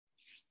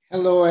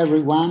Hello,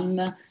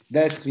 everyone.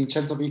 That's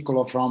Vincenzo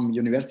Piccolo from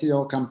University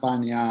of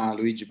Campania,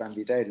 Luigi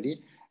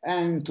Vanvitelli.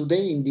 And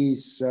today in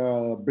this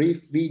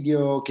brief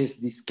video case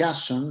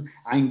discussion,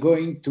 I'm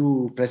going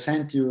to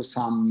present you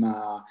some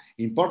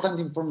important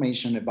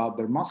information about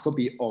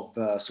dermoscopy of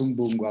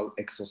subungual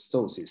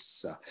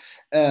exostosis.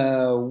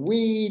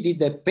 We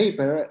did a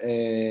paper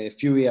a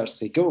few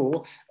years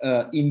ago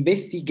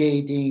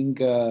investigating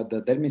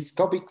the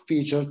dermoscopic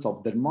features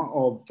of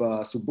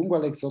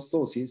subungual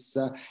exostosis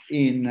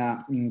in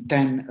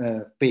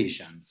 10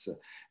 patients.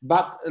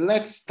 But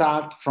let's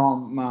start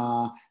from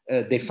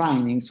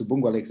defining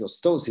subungual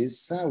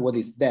exostosis. What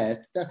is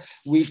that?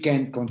 We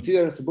can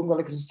consider subungual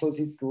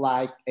exostosis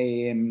like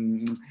a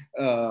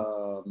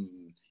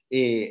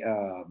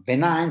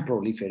benign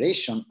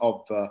proliferation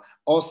of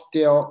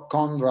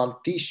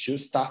osteochondral tissue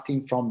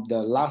starting from the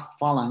last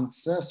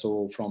phalanx,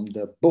 so from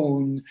the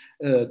bone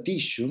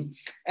tissue,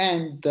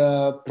 and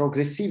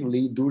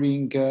progressively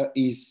during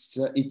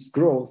its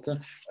growth,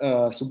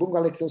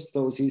 subungual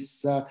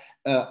exostosis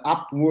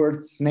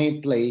upwards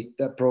nail plate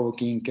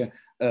provoking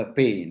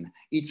pain.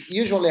 It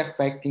usually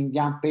affecting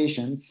young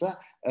patients.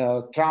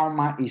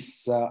 Trauma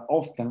is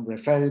often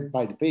referred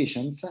by the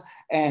patients,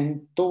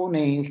 and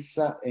toenails,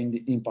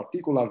 in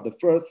particular the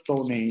first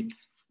toenail,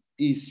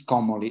 is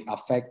commonly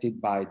affected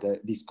by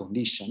this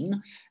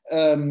condition.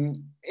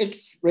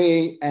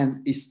 X-ray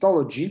and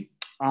histology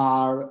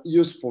are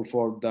useful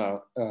for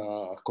the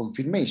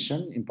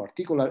confirmation. In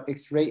particular,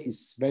 X-ray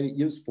is very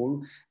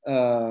useful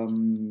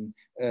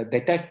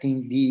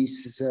detecting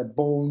this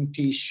bone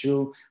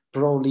tissue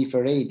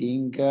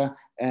proliferating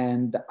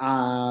and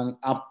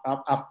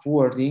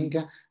upwarding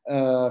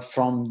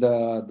from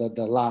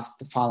the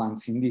last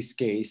phalanx, in this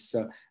case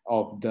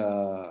of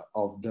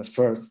the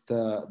first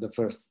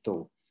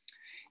toe.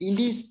 In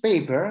this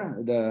paper,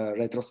 the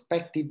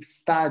retrospective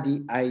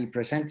study I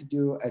presented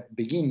you at the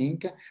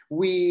beginning,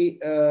 we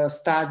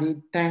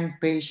studied 10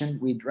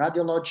 patients with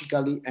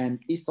radiologically and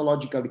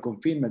histologically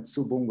confirmed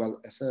subungual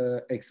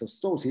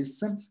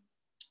exostosis.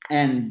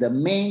 And the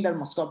main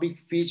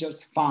dermoscopic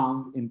features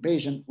found in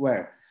patients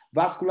were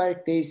vascular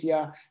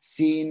ectasia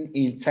seen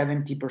in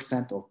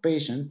 70% of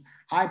patients,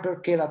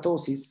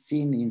 hyperkeratosis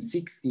seen in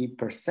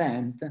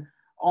 60%,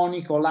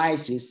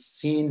 onycholysis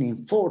seen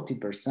in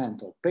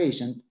 40% of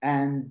patients,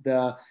 and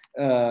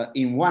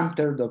in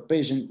 1/3 of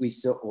patients we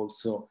saw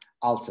also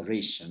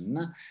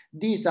ulceration.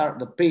 These are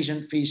the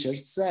patient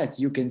features. As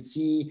you can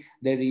see,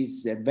 there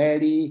is a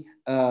very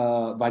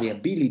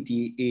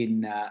variability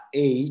in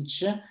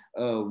age.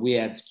 We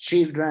have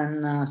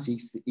children,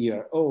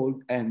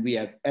 6-year-old, and we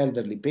have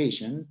elderly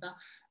patients.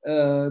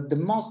 The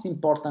most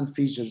important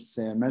features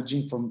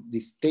emerging from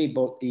this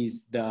table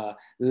is the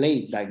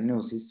late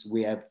diagnosis.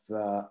 We have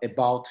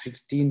about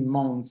 15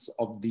 months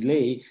of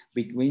delay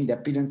between the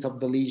appearance of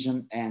the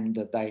lesion and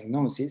the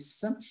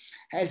diagnosis.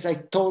 As I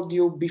told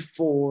you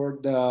before,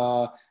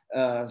 the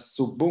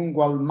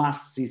subungual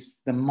mass is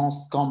the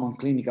most common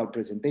clinical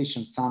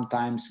presentation.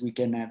 Sometimes we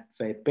can have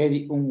a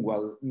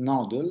periungual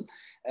nodule.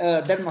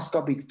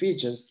 Dermoscopic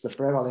features, the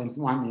prevalent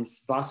one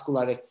is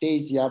vascular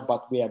ectasia,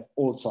 but we have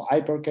also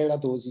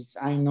hyperkeratosis,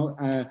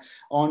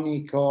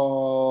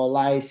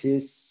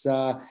 onycholysis,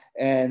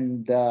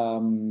 and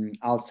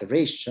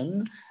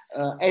ulceration.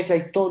 As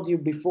I told you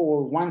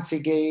before, once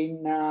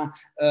again,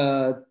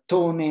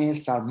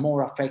 toenails are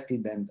more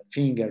affected than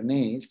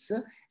fingernails,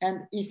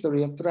 and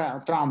history of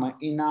trauma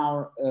in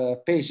our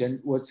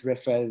patient was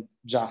referred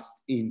just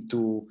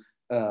into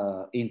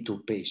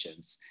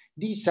patients.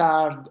 These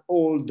are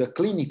all the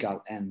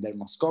clinical and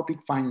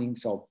dermoscopic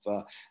findings of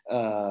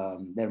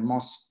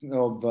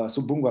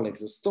subungual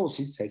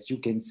exostosis. As you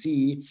can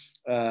see,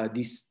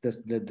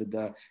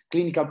 the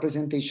clinical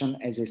presentation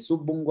as a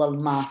subungual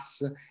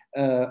mass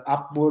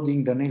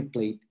upwarding the nail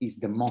plate is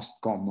the most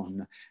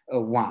common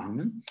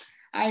one.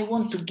 I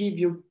want to give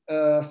you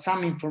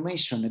some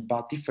information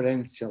about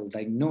differential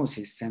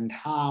diagnosis and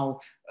how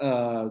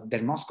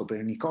dermoscopy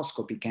and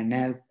ecoscopy can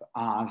help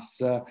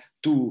us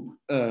to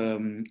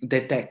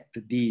detect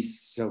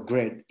this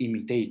great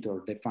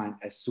imitator defined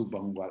as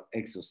subungual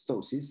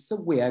exostosis. So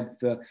we have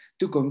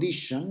two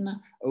conditions.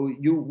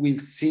 You will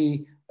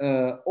see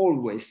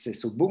always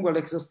subungual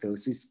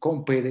exostosis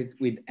compared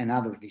with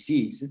another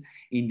disease.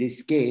 In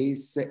this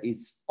case,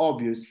 it's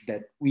obvious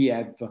that we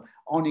have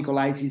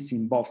onycholysis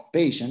in both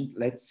patients.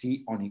 Let's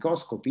see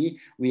onychoscopy.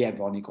 We have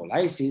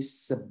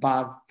onycholysis,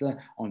 but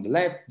on the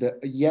left, the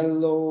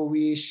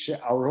yellowish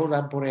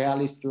aurora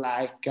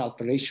borealis-like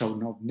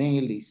alteration of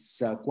nail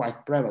is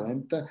quite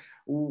prevalent,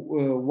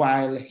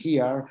 while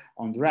here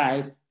on the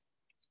right,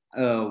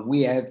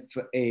 we have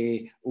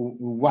a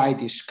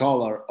whitish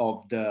color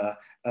of the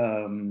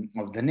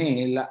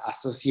nail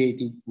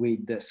associated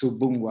with the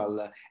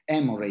subungual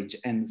hemorrhage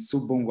and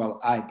subungual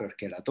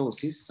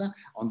hyperkeratosis.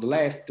 On the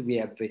left, we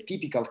have a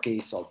typical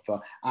case of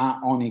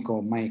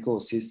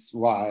onychomycosis,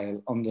 while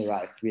on the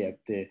right, we have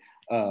the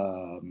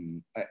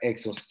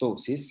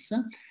exostosis.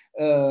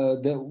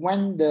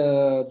 When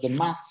the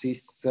mass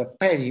is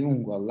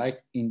periungual,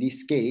 like in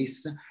this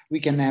case, we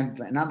can have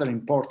another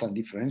important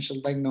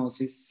differential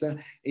diagnosis.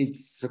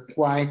 It's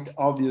quite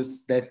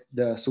obvious that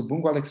the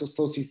subungual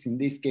exostosis in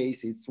this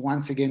case is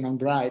once again on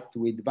right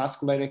with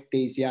vascular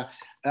ectasia,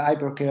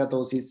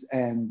 hyperkeratosis,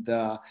 and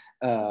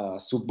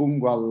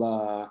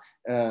subungual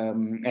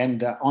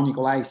and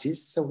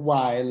onycholysis,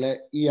 while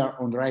here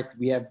on the right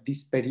we have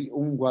this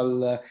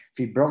periungual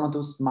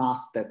fibromatous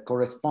mass that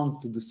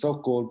corresponds to the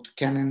so-called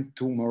Cannon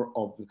tumor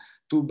of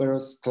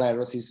tuberous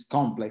sclerosis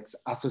complex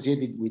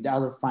associated with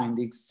other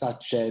findings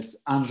such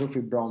as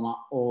angiofibroma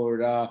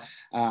or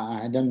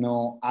I don't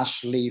know,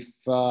 ash leaf,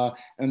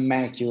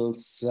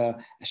 macules,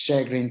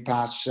 Sjegren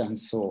patch, and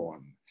so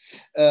on.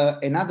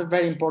 Another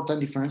very important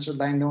differential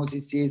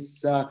diagnosis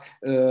is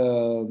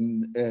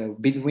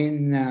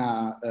between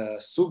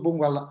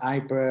subungual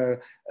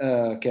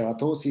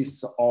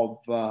hyperkeratosis of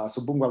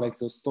subungual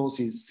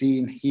exostosis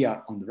seen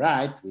here on the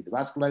right with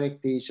vascular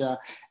ectasia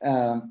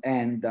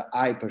and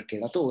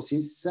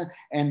hyperkeratosis,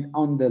 and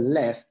on the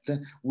left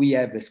we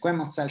have a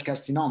squamous cell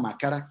carcinoma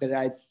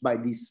characterized by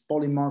these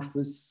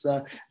polymorphous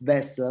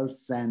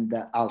vessels and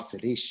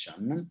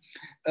ulceration.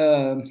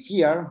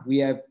 Here we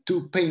have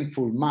two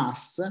painful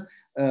masses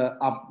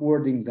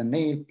upwarding the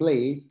nail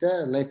plate.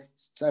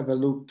 Let's have a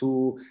look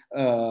to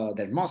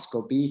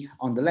dermoscopy.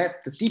 On the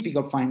left, the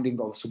typical finding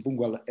of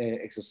subungual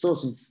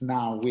exostosis.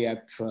 Now we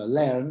have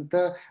learned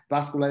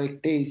vascular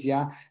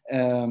ectasia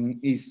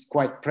is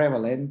quite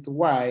prevalent,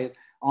 while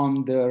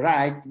on the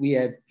right we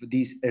have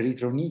this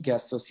erythronekia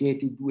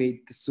associated with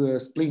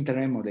splinter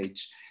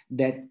hemorrhage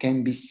that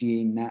can be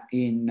seen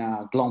in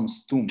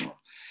Glomm's tumor.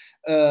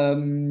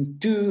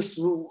 Two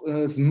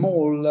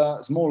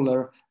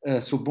smaller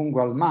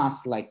subungual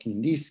mass, like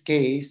in this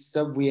case,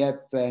 we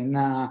have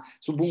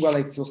subungual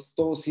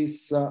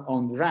exostosis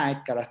on the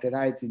right,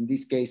 characterized in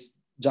this case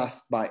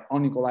just by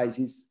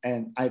onycholysis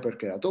and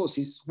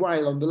hyperkeratosis,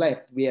 while on the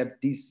left we have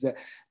this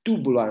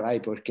tubular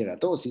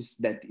hyperkeratosis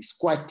that is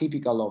quite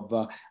typical of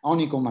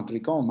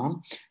onychomatricoma.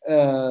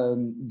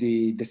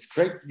 The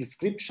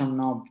description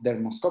of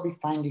dermoscopic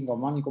finding of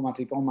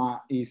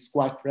onychomatricoma is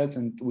quite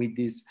present with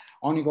this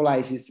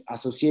onycholysis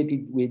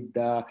associated with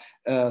the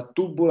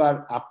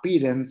tubular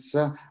appearance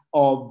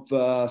of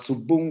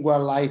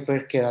subungual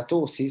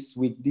hyperkeratosis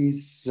with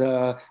these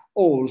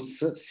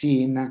holes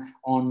seen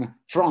on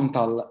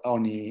frontal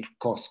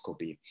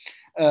onychoscopy.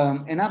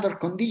 Another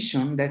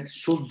condition that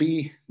should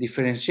be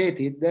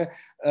differentiated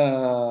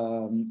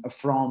from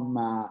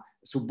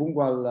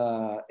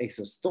subungual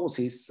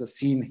exostosis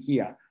seen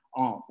here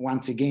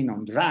once again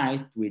on the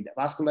right with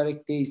vascular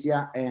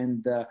ectasia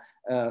and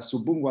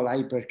subungual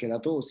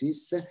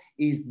hyperkeratosis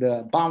is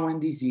the Bowen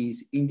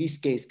disease, in this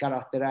case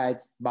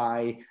characterized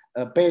by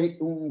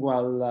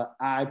periungual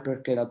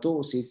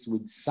hyperkeratosis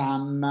with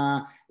some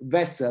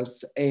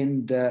vessels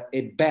and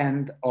a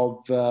band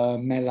of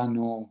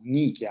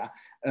melanonychia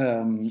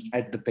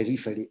at the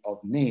periphery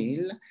of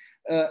nail.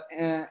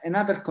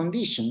 Another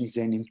condition is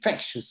an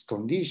infectious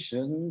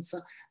condition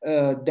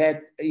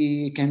that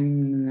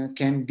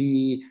can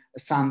be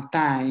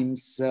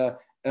sometimes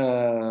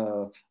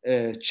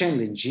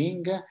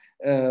challenging,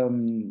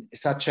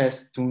 such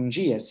as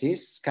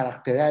tungiasis,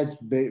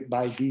 characterized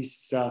by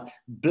this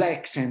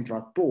black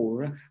central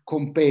pore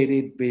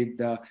compared with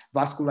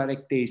vascular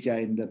ectasia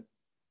and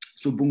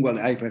subungual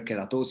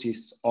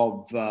hyperkeratosis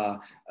of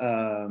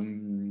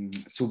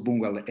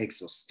subungual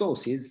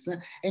exostosis.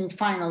 And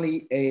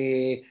finally,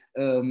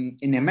 an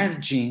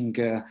emerging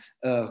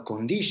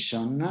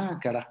condition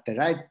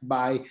characterized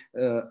by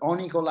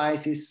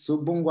onycholysis,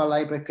 subungual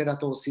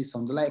hyperkeratosis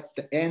on the left,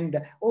 and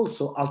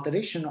also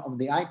alteration of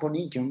the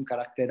hyponychium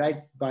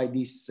characterized by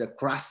this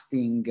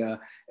crusting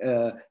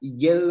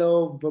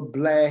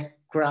yellow-black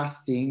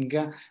crusting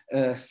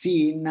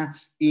seen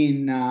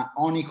in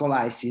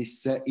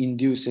onycholysis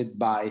induced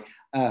by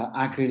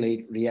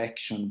acrylate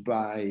reaction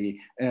by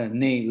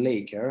nail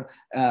lacquer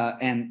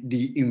and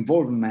the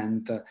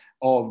involvement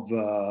of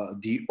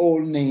the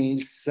old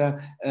nails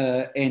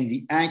and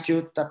the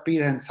acute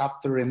appearance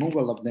after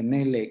removal of the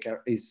nail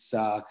lacquer is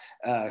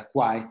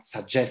quite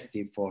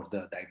suggestive for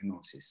the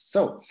diagnosis.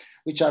 So,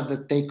 which are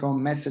the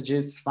take-home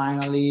messages?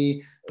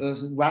 Finally,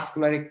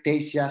 vascular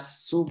ectasia,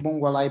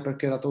 subungual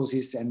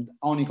hyperkeratosis, and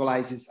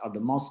onycholysis are the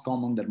most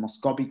common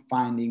dermoscopic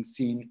findings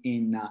seen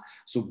in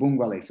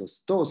subungual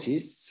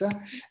exostosis.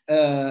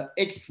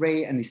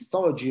 X-ray and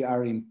histology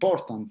are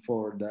important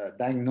for the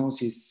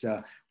diagnosis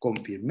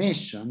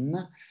confirmation.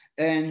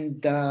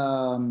 And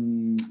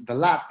the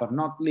last but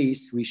not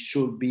least, we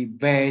should be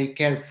very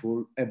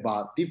careful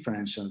about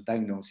differential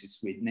diagnosis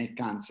with neck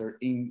cancer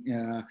in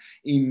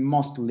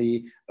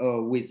mostly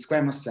with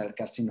squamous cell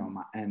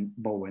carcinoma and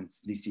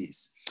Bowen's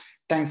disease.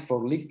 Thanks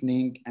for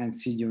listening and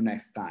see you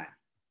next time.